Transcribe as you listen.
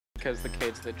because the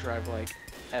kids that drive like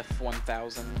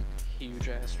F1000 huge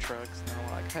ass trucks, and they're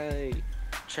like, "Hey,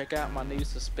 check out my new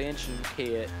suspension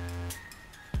kit.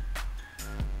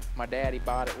 My daddy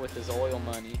bought it with his oil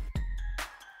money."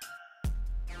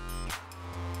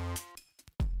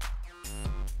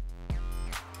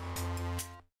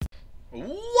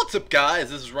 What's up, guys?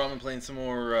 This is Ramen playing some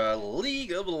more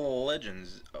League of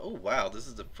Legends. Oh wow, this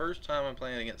is the first time I'm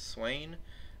playing against Swain,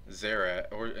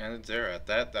 Xerath.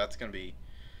 That's gonna be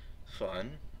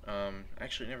fun.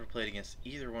 Actually never played against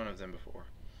either one of them before.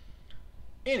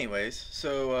 Anyways,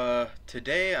 so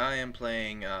today I am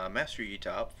playing Master Yi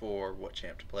top for what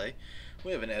champ to play.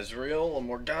 We have an Ezreal, a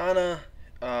Morgana.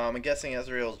 I'm guessing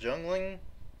Ezreal's jungling.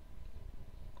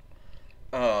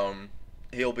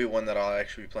 He'll be one that I'll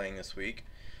actually be playing this week.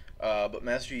 But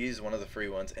Master Yi is one of the free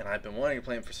ones, and I've been wanting to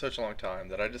play him for such a long time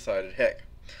that I decided, heck,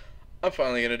 I'm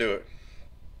finally going to do it.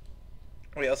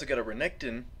 We also got a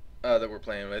Renekton that we're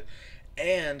playing with,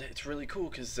 and it's really cool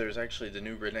because there's actually the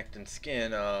new Renekton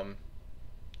skin. I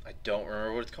don't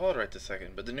remember what it's called right this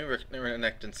second, but the new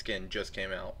Renekton skin just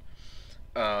came out.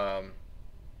 And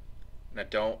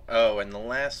and the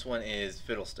last one is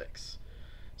Fiddlesticks,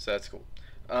 so that's cool.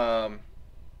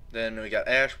 Then we got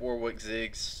Ashe, Warwick,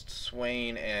 Ziggs,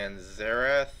 Swain, and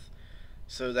Xerath.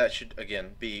 So that should,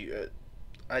 again, be...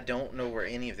 I don't know where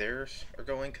any of theirs are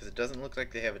going, because it doesn't look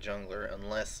like they have a jungler,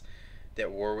 unless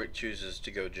that Warwick chooses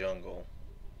to go jungle.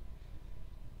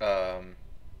 And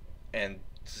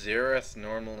Xerath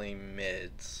normally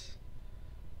mids,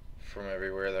 from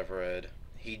everywhere that I've read.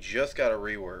 He just got a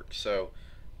rework, so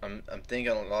I'm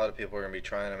thinking a lot of people are going to be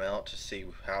trying him out to see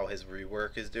how his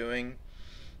rework is doing.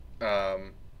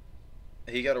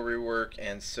 He got a rework,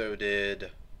 and so did...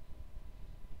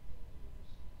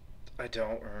 I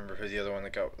don't remember who the other one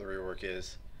that got the rework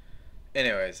is.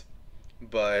 Anyways,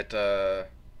 but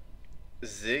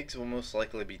Ziggs will most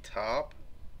likely be top.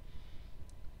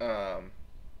 And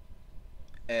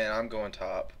I'm going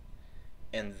top.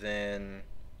 And then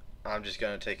I'm just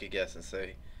going to take a guess and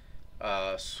say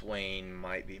Swain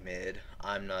might be mid.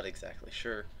 I'm not exactly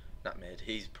sure. Not mid.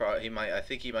 I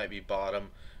think he might be bottom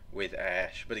with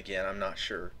Ashe, but again, I'm not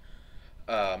sure.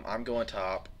 I'm going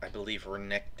top. I believe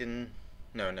Renekton...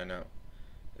 No.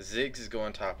 Ziggs is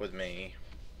going top with me.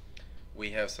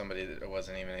 We have somebody that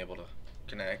wasn't even able to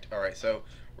connect. Alright, so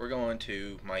we're going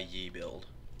to my Yi build.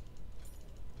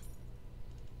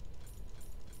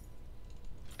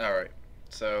 Alright,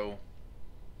 so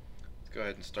let's go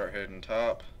ahead and start heading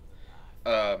top.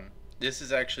 This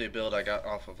is actually a build I got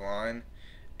off of line,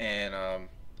 and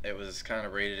it was kind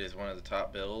of rated as one of the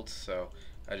top builds, so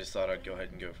I just thought I'd go ahead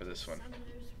and go for this one.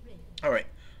 Alright,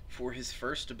 for his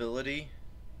first ability,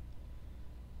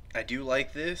 I do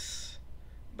like this,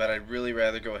 but I'd really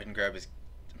rather go ahead and grab his...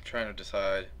 I'm trying to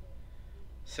decide.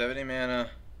 70 mana.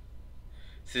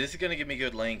 So this is going to give me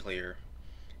good lane clear,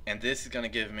 and this is going to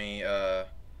give me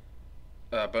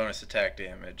bonus attack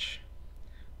damage.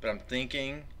 But I'm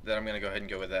thinking that I'm going to go ahead and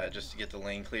go with that just to get the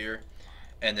lane clear,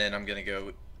 and then I'm going to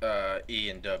go E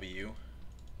and W.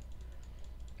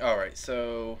 Alright,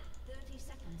 so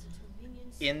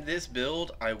in this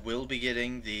build I will be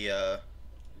getting the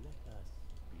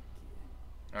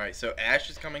alright, so Ashe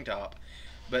is coming top,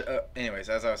 but anyways,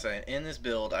 as I was saying, in this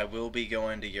build I will be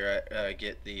going to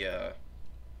get the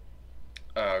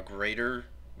greater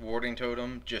warding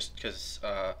totem, just because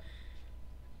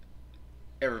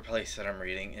every place that I'm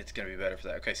reading it's going to be better for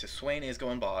that. Okay, so Swain is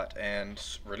going bot and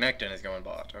Renekton is going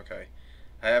bot. Okay,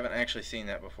 I haven't actually seen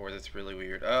that before. That's really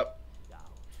weird. Up.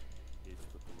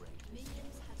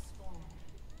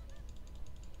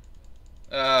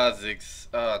 Ziggs.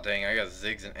 Oh, dang. I got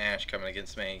Ziggs and Ashe coming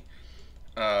against me.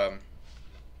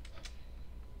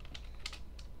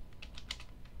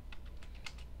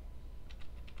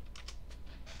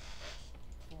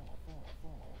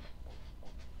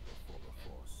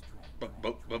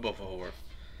 Before.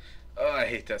 Oh, I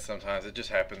hate that sometimes. It just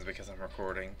happens because I'm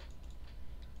recording.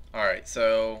 Alright,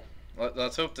 so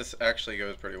let's hope this actually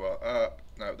goes pretty well.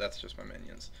 No, that's just my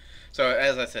minions. So,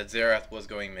 as I said, Xerath was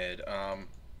going mid.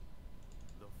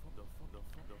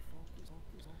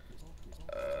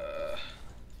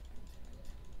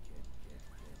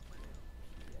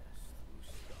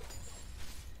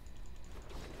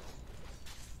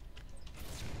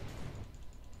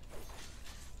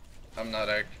 I'm not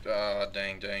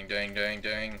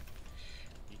dang.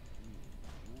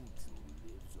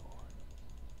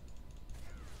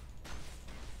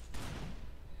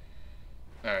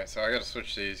 Alright, so I gotta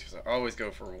switch these because I always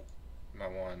go for my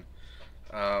one.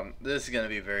 This is gonna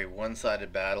be a very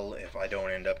one-sided battle if I don't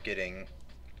end up getting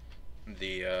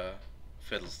the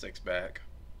Fiddlesticks back,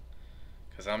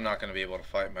 because I'm not gonna be able to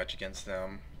fight much against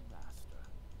them.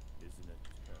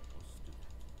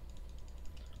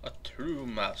 true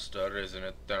master is an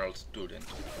eternal student.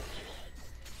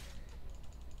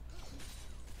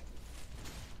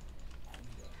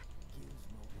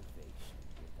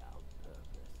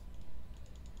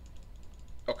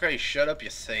 Okay, shut up, you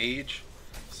sage.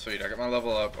 Sweet, I got my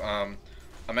level up. I'm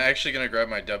actually gonna grab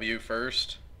my W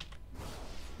first,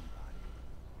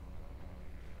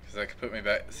 because that could put me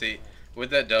back. See, with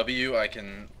that W, I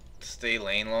can stay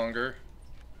lane longer.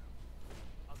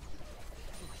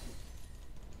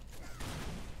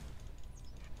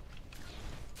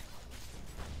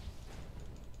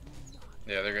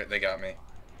 Yeah, they got me.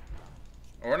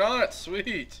 Or not,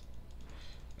 sweet.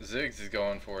 Ziggs is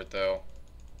going for it though.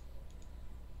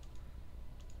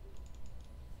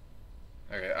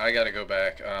 Okay, I gotta go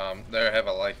back. They have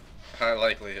a high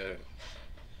likelihood.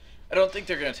 I don't think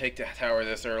they're gonna take the tower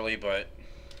this early, but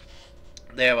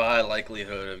they have a high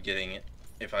likelihood of getting it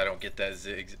if I don't get that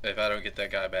Ziggs, if I don't get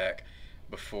that guy back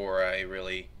before I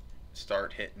really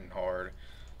start hitting hard.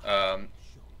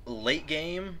 Late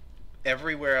game,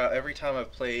 every time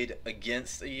I've played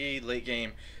against a Yi, late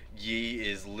game, Yi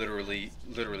is literally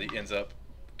ends up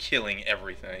killing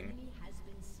everything.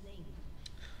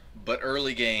 But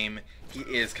early game, he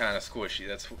is kind of squishy.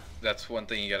 That's one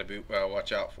thing you got to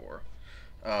watch out for.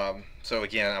 So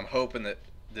again, I'm hoping that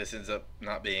this ends up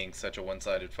not being such a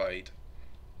one-sided fight.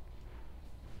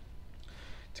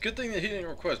 It's a good thing that he didn't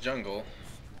request jungle.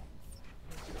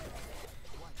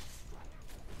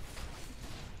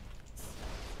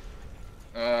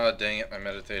 Ah, dang it, I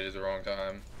meditated the wrong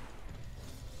time.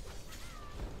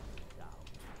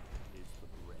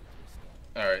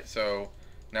 Alright, so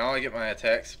now I get my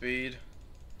attack speed.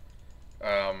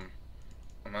 I'm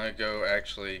gonna go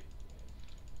actually.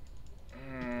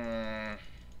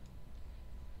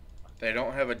 They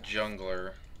don't have a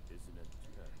jungler.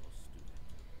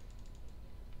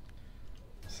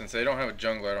 Since they don't have a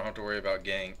jungler, I don't have to worry about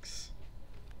ganks.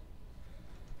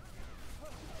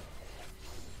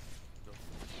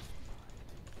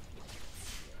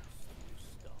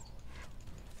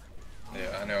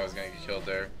 Yeah, I know I was gonna get killed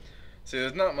there. See,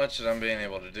 there's not much that I'm being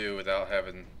able to do without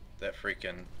having that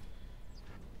freaking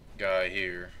guy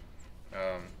here.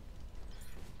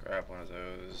 Grab one of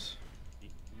those.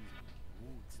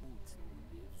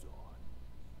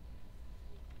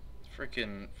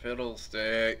 Freaking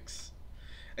fiddlesticks.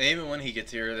 And even when he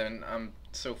gets here, then I'm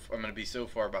gonna be so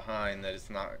far behind that it's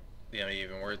not,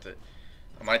 even worth it.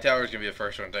 My tower's gonna be the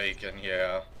first one taken,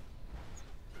 yeah.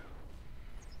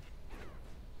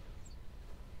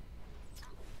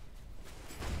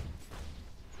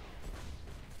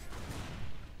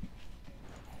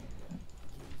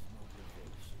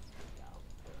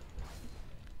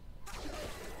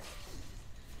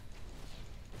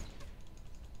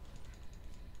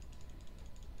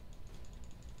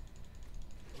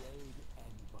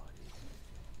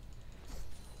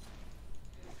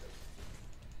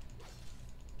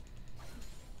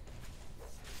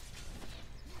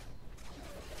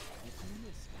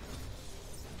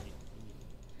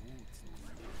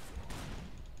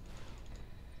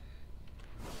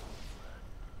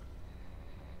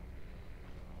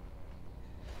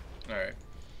 Alright.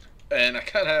 And I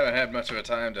kind of haven't had much of a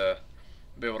time to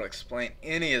be able to explain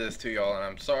any of this to y'all, and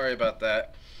I'm sorry about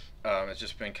that. It's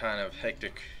just been kind of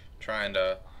hectic trying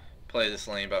to play this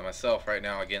lane by myself right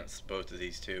now against both of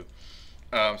these two.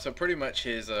 So pretty much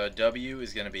his W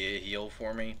is going to be a heal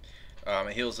for me.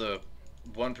 It heals a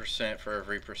 1% for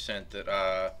every percent that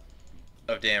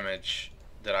of damage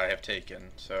that I have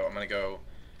taken. So I'm going to go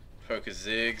focus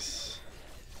Ziggs.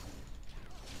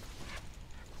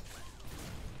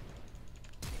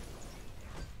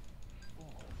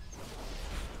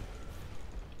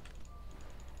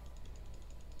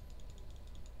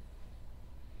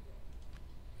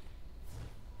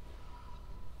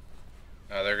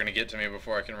 They're going to get to me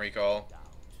before I can recall.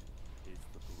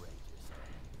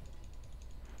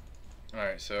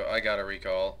 Alright, so I got a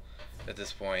recall at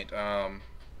this point.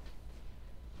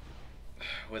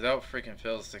 Without freaking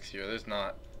fiddlesticks here, there's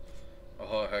not a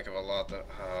whole heck of a lot that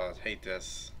I hate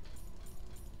this.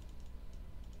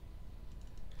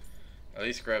 At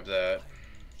least grab that.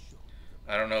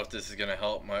 I don't know if this is going to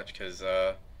help much because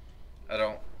I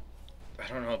don't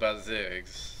know about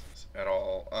Ziggs at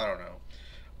all. I don't know.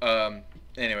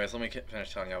 Anyways, let me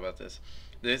finish telling you about this.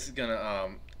 This is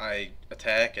gonna, I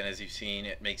attack, and as you've seen,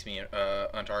 it makes me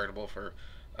untargetable for,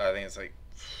 I think it's like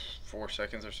 4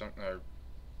 seconds or something, or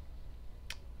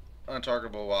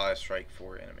untargetable while I strike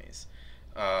 4 enemies.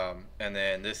 And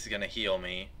then this is gonna heal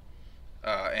me,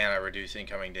 and I reduce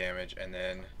incoming damage, and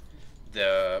then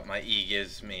my E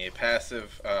gives me a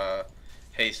passive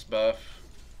haste buff,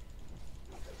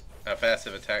 a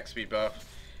passive attack speed buff,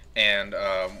 and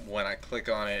when I click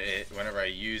on it, whenever I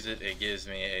use it, it gives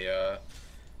me a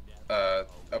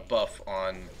buff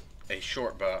on a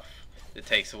short buff. It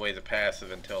takes away the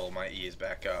passive until my E is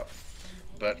back up.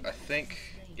 But I think,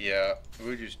 yeah,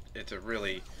 it's a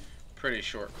really pretty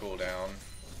short cooldown.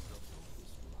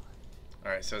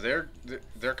 All right, so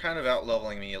they're kind of out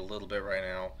leveling me a little bit right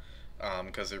now,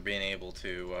 because they're being able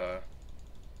to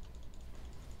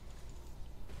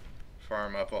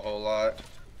farm up a whole lot.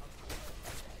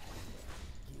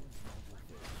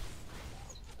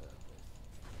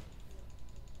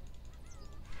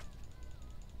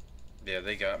 Yeah,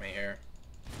 they got me here.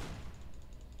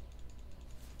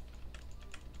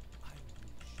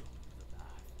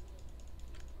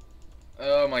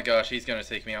 Oh my gosh, he's gonna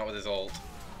take me out with his ult.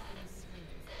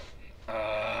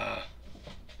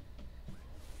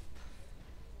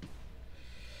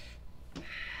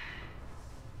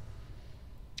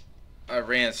 I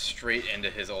ran straight into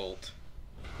his ult.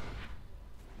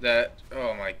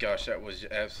 Oh my gosh, that was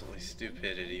absolutely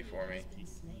stupidity for me.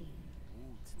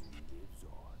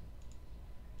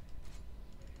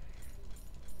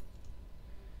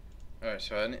 Alright,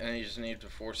 so I just need the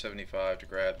 475 to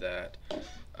grab that.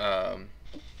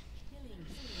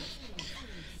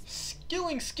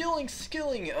 Skilling.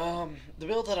 The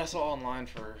build that I saw online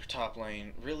for top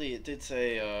lane, really it did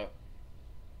say,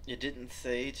 it didn't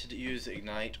say to use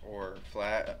Ignite or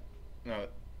Flash. No,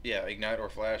 yeah, Ignite or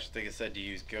Flash. I think it said to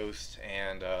use Ghost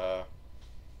and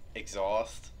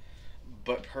Exhaust.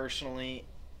 But personally,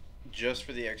 just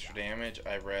for the extra damage,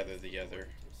 I'd rather the other.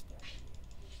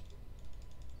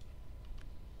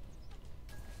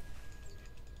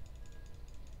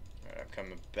 Alright, I'm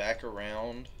coming back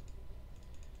around.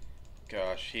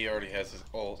 Gosh, he already has his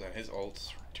ult, and his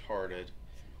ult's retarded.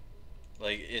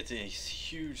 Like, it's a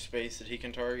huge space that he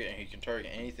can target, and he can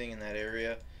target anything in that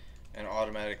area and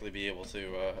automatically be able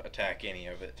to attack any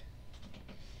of it.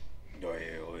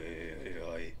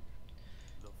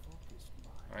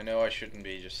 I know I shouldn't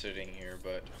be just sitting here,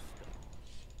 but...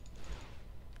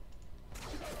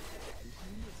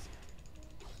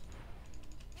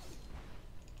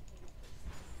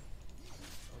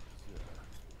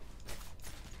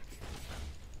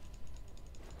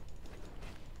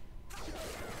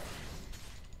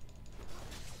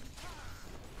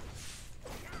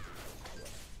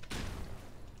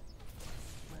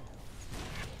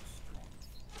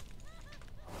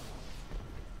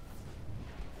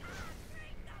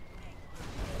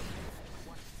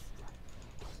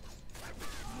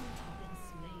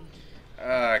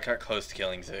 I got close to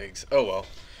killing Ziggs. Oh well.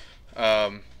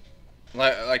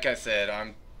 Like I said,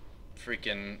 I'm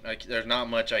freaking... there's not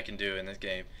much I can do in this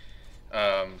game.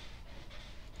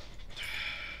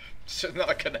 It's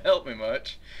not gonna help me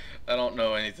much. I don't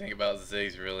know anything about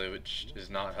Ziggs really, which is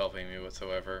not helping me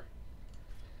whatsoever.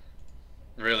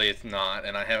 Really, it's not,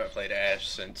 and I haven't played Ashe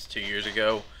since 2 years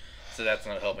ago, so that's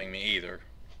not helping me either.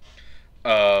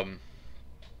 So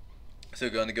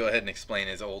going to go ahead and explain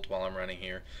his ult while I'm running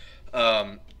here.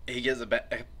 He gets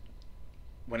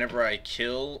whenever I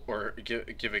kill or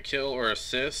give a kill or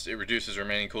assist, it reduces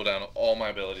remaining cooldown of all my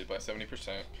abilities by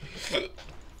 70%.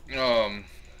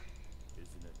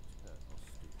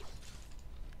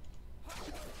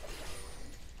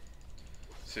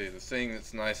 See, the thing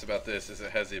that's nice about this is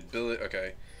it has the ability...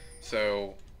 Okay,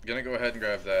 so I'm gonna go ahead and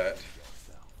grab that.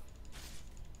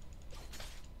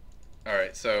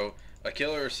 Alright, so a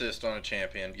kill or assist on a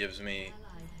champion gives me...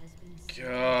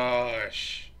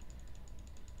 Gosh.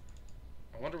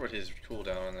 I wonder what his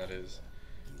cooldown on that is.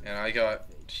 And I got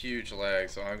huge lag,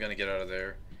 so I'm gonna get out of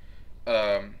there.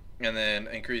 And then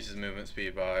increases movement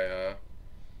speed by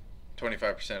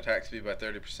 25%, attack speed by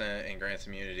 30%, and grants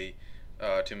immunity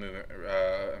to movement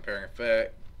impairing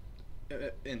effect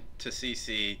into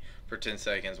CC for 10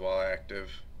 seconds while active.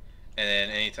 And then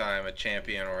anytime a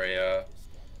champion or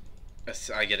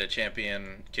I get a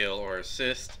champion kill or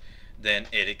assist, then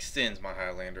it extends my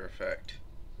Highlander effect.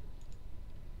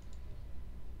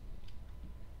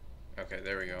 Okay,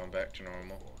 there we go. I'm back to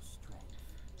normal.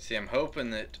 See, I'm hoping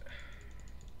that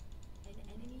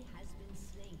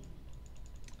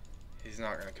he's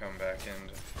not going to come back in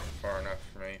far enough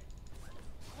for me.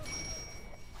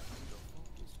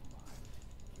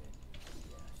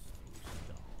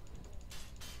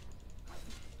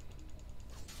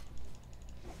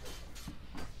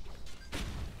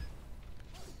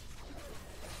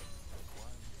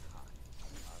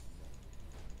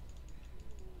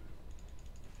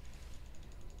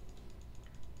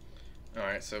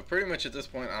 Alright, so pretty much at this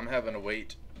point I'm having to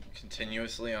wait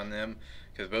continuously on them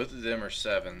because both of them are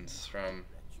 7s from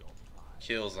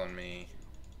kills on me.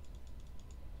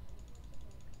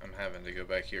 I'm having to go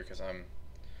back here because I'm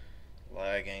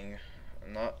Lagging.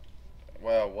 I'm not.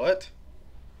 Wow, what?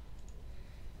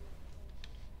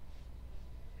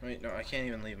 Wait, no, I can't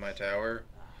even leave my tower.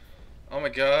 Oh my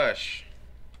gosh.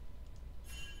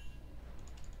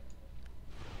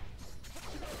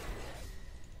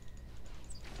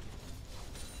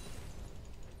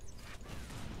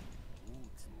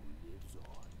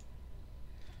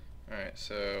 Alright,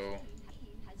 so.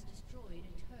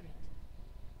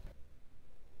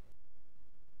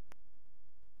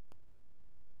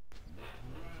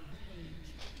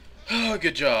 Oh,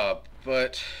 good job,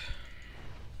 but.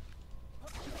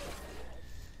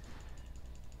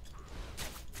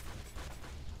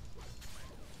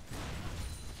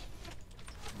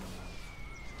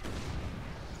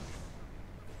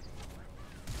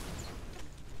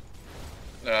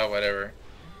 Whatever.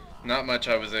 Not much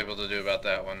I was able to do about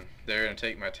that one. They're gonna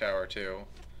take my tower too.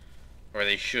 Or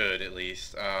they should, at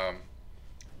least. I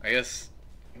guess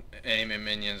enemy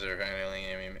minions are handling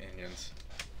enemy minions.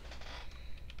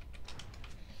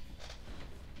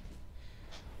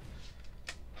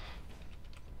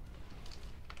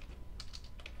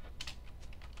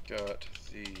 Got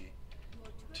the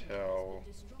tower.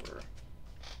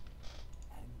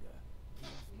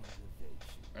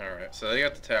 Alright, so they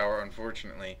got the tower.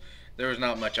 Unfortunately, there was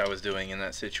not much I was doing in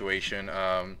that situation.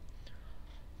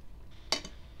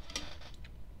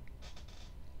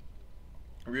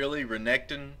 Really,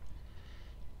 Renekton,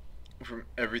 from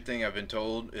everything I've been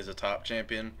told, is a top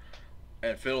champion,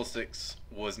 and Fiddlesticks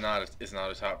is not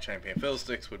a top champion.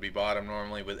 Fiddlesticks would be bottom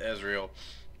normally with Ezreal,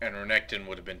 and Renekton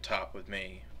would have been top with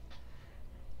me.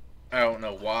 I don't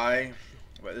know why,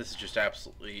 but this is just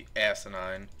absolutely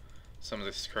asinine. Some of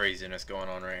this craziness going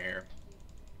on right here.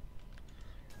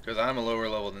 Because I'm a lower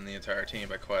level than the entire team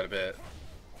by quite a bit.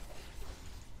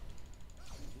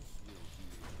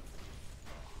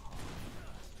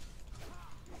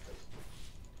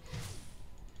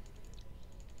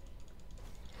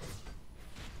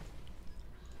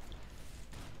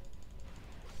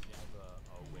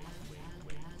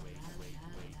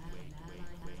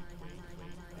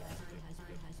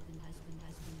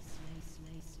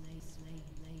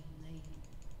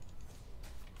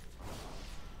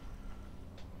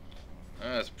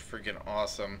 That's freaking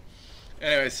awesome.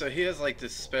 Anyway, so he has like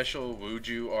this special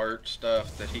Wuju art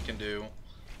stuff that he can do.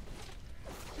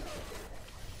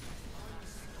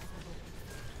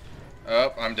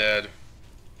 Oh, I'm dead.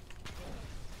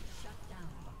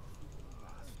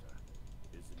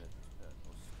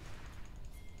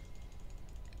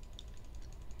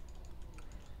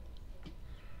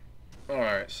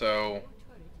 Alright, so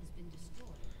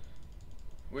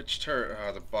which turret?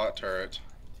 Oh, the bot turret.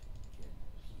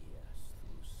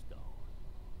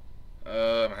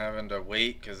 I'm having to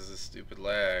wait because of this stupid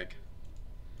lag.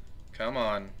 Come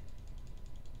on.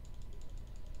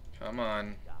 Come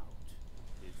on.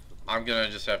 I'm gonna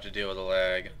just have to deal with the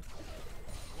lag.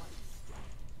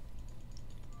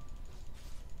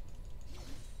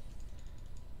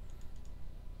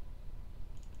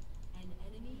 An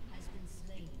enemy has been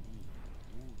slain.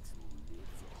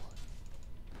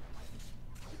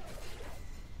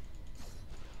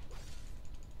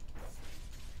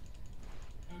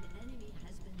 An enemy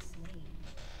has been slain.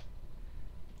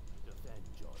 Defend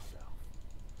yourself.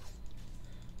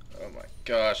 Oh my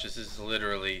gosh, this is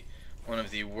literally one of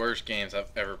the worst games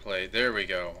I've ever played. There we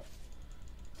go.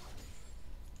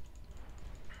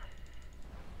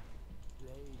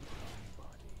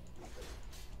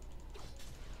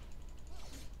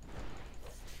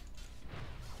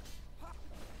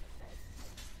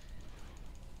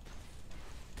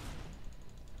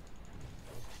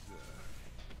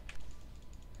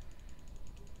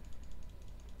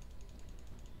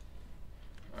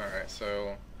 Alright,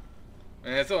 so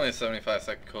and it's only a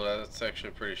 75-second cooldown. That's actually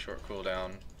a pretty short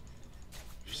cooldown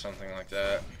or something like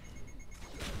that.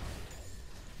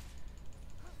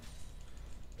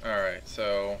 Alright,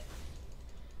 so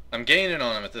I'm gaining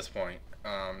on him at this point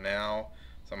now,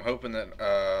 so I'm hoping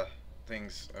that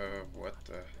things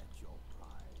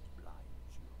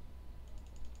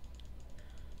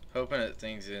hoping that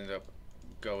things end up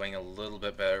going a little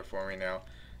bit better for me now.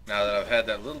 Now that I've had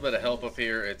that little bit of help up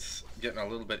here, it's getting a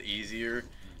little bit easier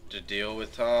to deal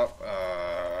with top.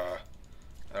 I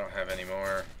don't have any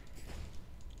more.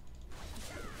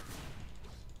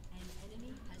 An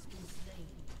enemy has been slain.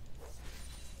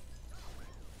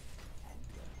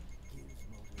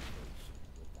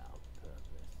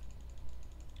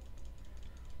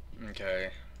 Okay.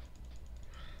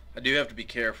 I do have to be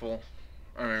careful.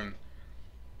 I mean,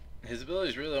 his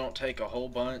abilities really don't take a whole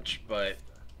bunch, but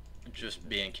just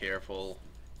being careful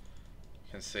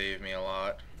can save me a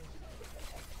lot.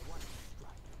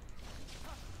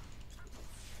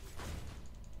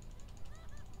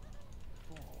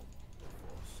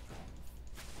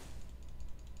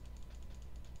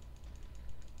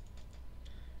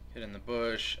 Hit in the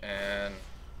bush and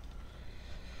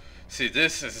see,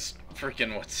 this is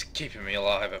freaking what's keeping me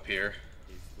alive up here.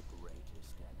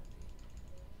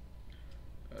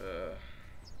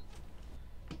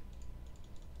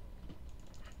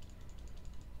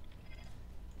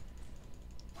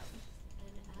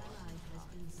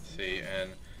 See,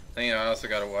 and the thing I also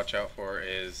gotta watch out for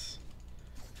is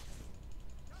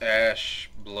Ashe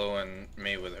blowing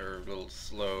me with her little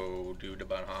slow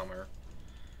Dudabun hammer.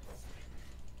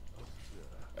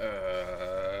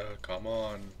 Come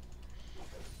on.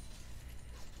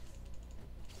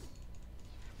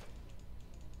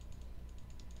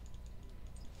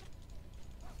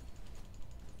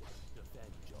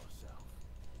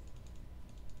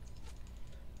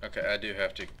 Okay, I do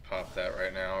have to pop that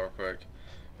right now real quick.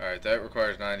 Alright, that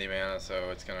requires 90 mana, so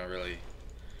it's gonna really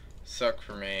suck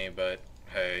for me, but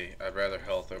hey, I'd rather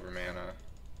health over mana.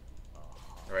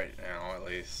 Right now, at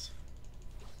least.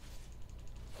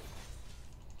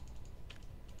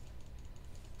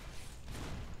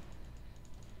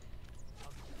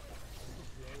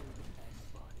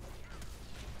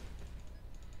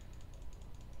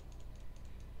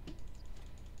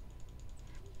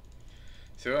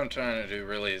 See, what I'm trying to do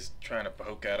really is trying to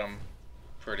poke at him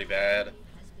pretty bad,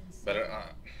 but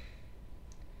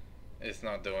it's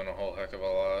not doing a whole heck of a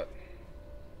lot.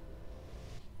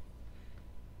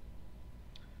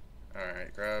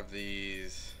 Alright, grab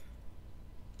these.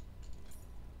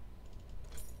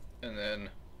 And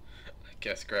then, I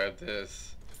guess grab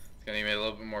this. It's gonna give me a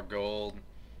little bit more gold.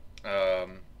 I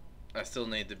still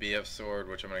need the BF sword,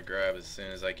 which I'm gonna grab as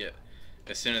soon as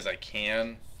I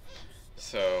can.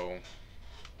 So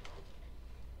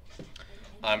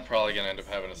I'm probably gonna end up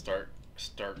having to start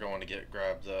going to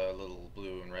grab the little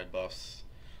blue and red buffs,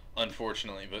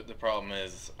 unfortunately. But the problem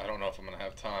is I don't know if I'm gonna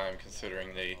have time,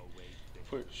 considering they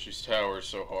push these towers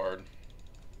so hard.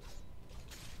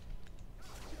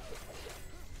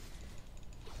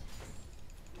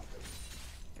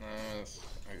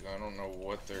 I don't know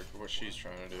what she's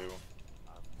trying to do.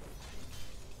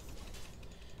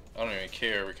 I don't even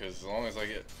care, because as long as I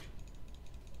get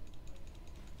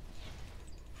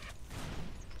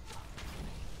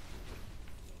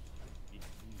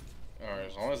Alright,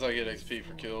 as long as I get XP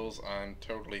for kills, I'm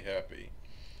totally happy.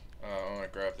 I'm gonna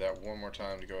grab that one more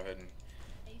time to go ahead and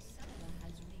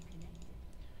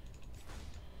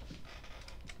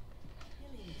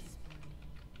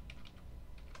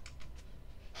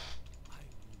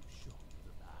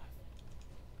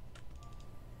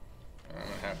I'm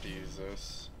gonna have to use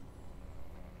this.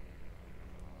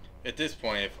 At this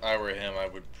point, if I were him, I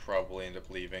would probably end up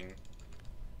leaving,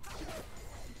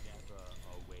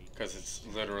 because it's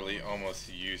literally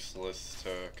almost useless to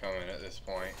come in at this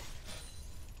point.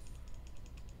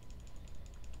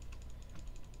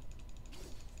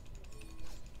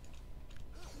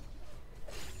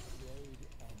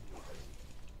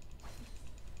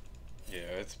 Yeah,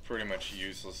 it's pretty much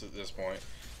useless at this point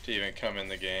to even come in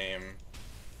the game.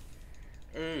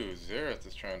 Ooh, Xerath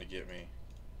is trying to get me.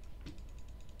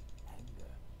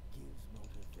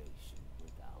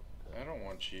 I don't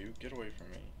want you. Get away from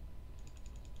me.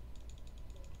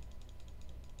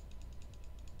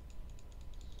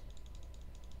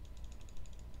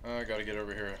 I gotta get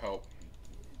over here and help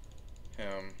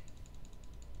him.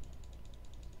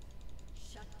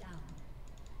 Shut down.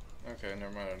 Okay,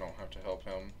 never mind. I don't have to help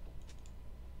him.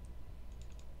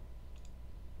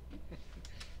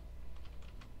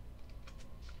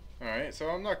 Alright, so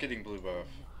I'm not getting blue buff.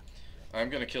 I'm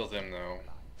gonna kill them though.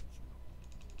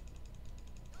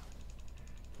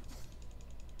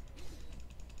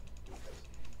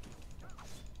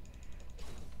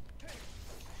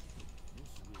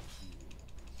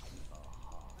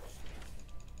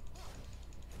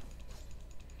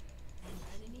 An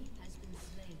enemy has been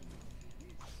slain.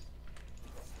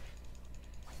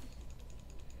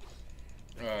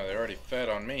 They already fed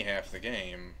on me half the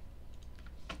game.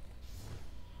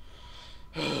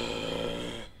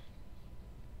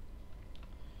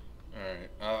 Alright,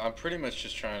 I'm pretty much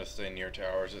just trying to stay near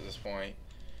towers at this point,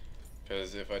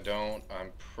 because if I don't,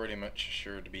 I'm pretty much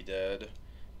sure to be dead.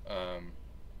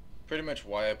 Pretty much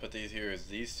why I put these here is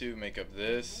these two make up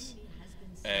this,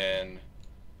 and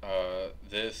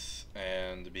this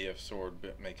and the BF sword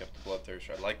make up the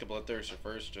Bloodthirster. I'd like the Bloodthirster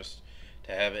first, just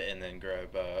to have it, and then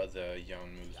grab the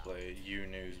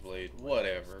Yunu's Blade,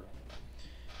 whatever.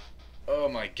 Oh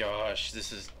my gosh,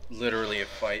 this is literally a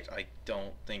fight I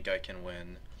don't think I can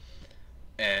win.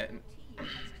 And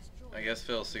I guess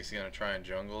Phil6 is gonna try and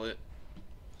jungle it.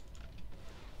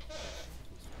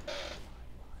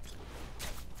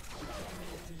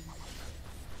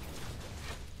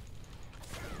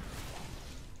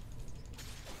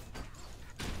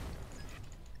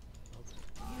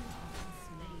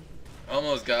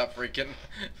 almost got freaking.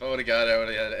 If I would have got it, I would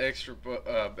have had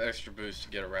extra boost to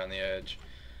get around the edge.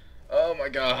 Oh my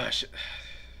gosh. At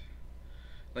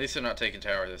least they're not taking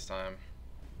tower this time.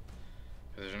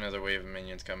 There's another wave of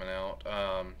minions coming out.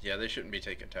 Yeah, they shouldn't be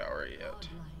taking tower yet.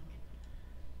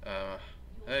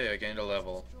 Hey, I gained a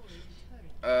level.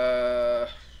 Attack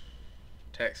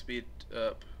speed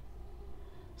up.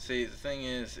 See, the thing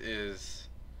is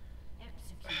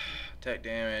attack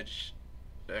damage,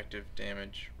 active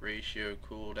damage ratio,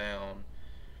 cooldown.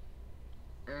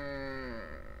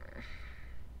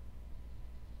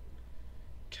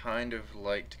 Kind of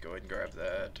like to go ahead and grab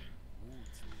that.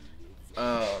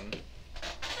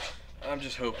 I'm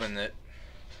just hoping that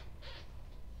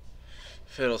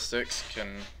Fiddlesticks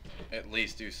can at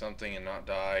least do something and not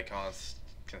die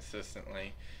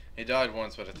consistently. He died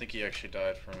once, but I think he actually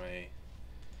died from a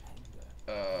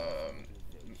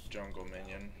jungle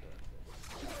minion.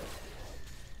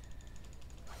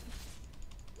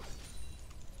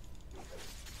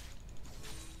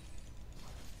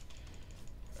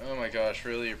 Oh my gosh,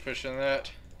 really? You're pushing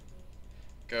that?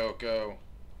 Go, go.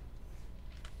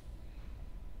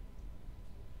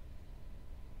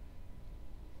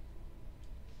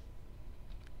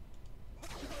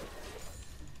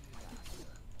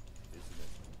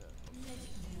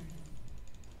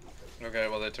 Okay,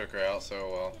 well they took her out,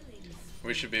 so well,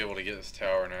 we should be able to get this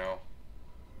tower now.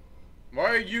 Why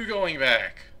are you going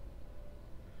back?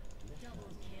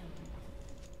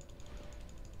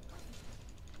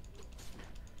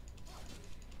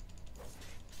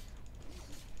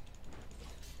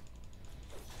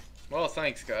 Well,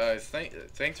 thanks guys.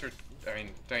 Thanks for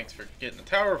getting the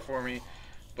tower for me,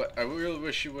 but I really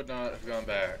wish you would not have gone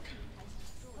back.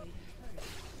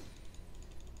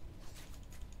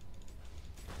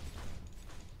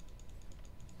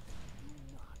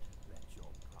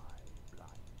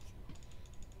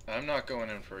 I'm not going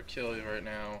in for a kill right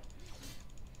now.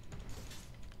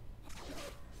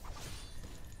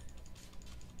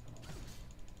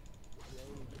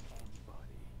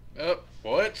 Oh,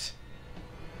 what?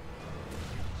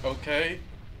 Okay.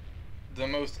 The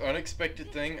most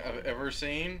unexpected thing I've ever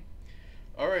seen.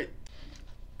 Alright.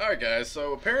 Alright guys,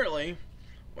 so apparently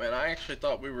when I actually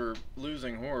thought we were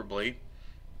losing horribly,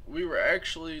 we were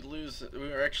actually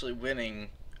winning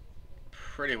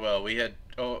pretty well. We had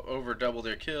over double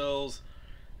their kills.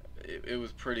 It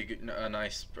was pretty good,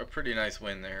 a pretty nice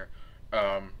win there.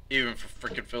 Even for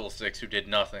freaking Fiddlesticks, who did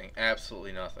nothing,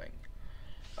 absolutely nothing.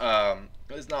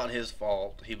 It's not his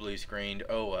fault. He blue screened.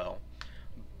 Oh well.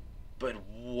 But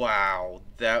wow,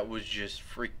 that was just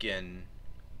freaking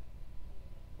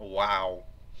wow.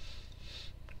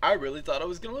 I really thought I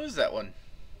was gonna lose that one.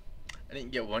 I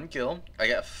didn't get one kill. I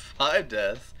got 5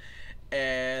 deaths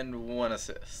and 1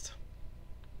 assist.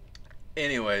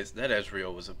 Anyways, that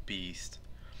Ezreal was a beast.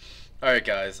 Alright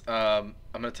guys, I'm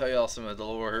going to tell y'all some of the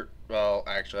lore. Well,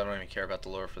 actually, I don't even care about the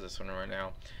lore for this one right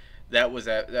now. That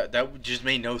just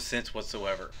made no sense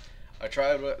whatsoever. I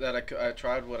tried what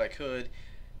I could.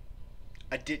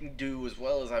 I didn't do as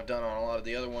well as I've done on a lot of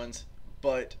the other ones,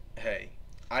 but hey,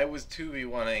 I was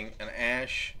 2v1ing an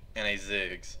Ashe and a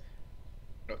Ziggs.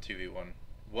 Not 2v1.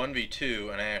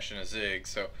 1v2 an Ashe and a Ziggs,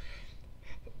 so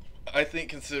I think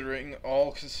considering,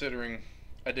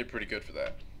 I did pretty good for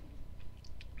that.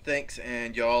 Thanks,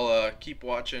 and y'all keep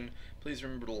watching. Please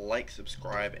remember to like,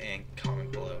 subscribe, and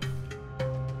comment below.